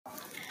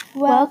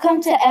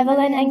Welcome to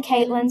Evelyn and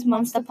Caitlin's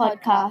Monster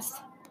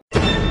Podcast.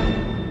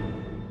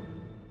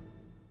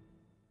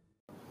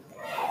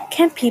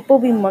 Can people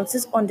be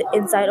monsters on the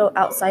inside or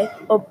outside,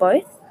 or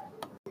both?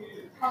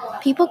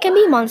 People can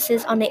be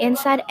monsters on the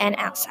inside and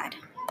outside.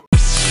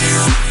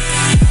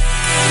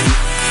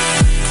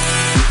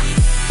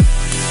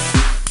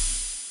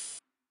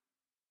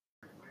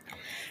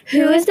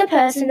 Who is the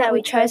person that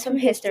we chose from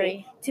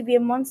history? To be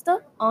a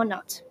monster? Or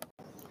not?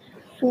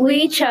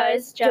 We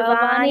chose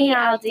Giovanni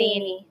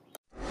Aldini.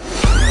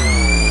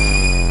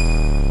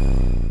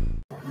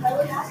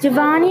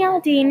 Giovanni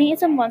Aldini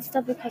is a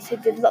monster because he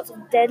did lots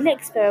of deadly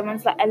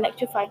experiments like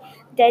electrifying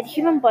dead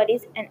human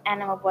bodies and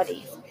animal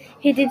bodies.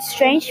 He did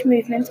strange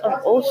movements on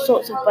all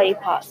sorts of body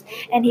parts,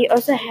 and he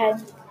also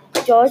had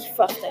George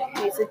Foster,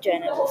 who is a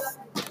journalist.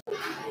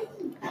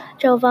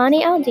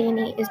 Giovanni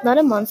Aldini is not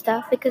a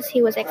monster because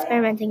he was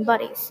experimenting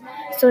bodies,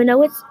 so we know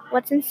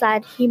what's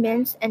inside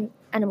humans and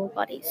animal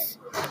bodies.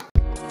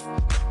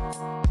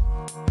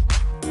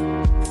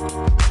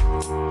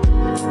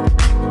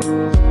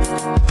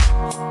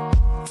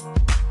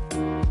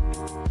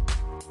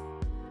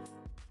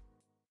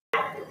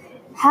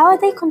 How are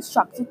they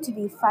constructed to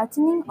be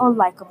frightening or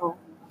likable?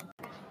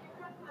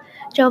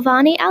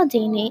 Giovanni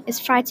Aldini is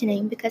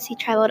frightening because he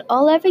traveled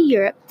all over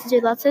Europe to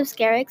do lots of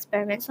scary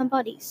experiments on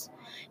bodies.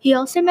 He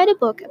also made a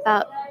book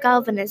about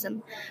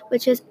galvanism,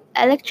 which is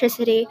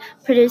electricity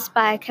produced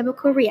by a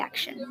chemical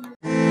reaction.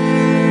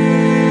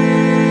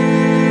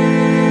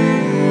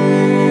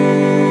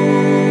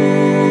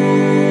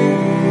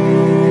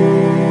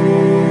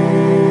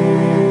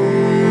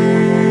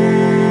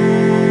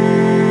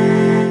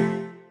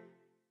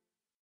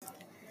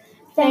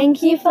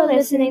 Thank you for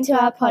listening to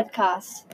our podcast.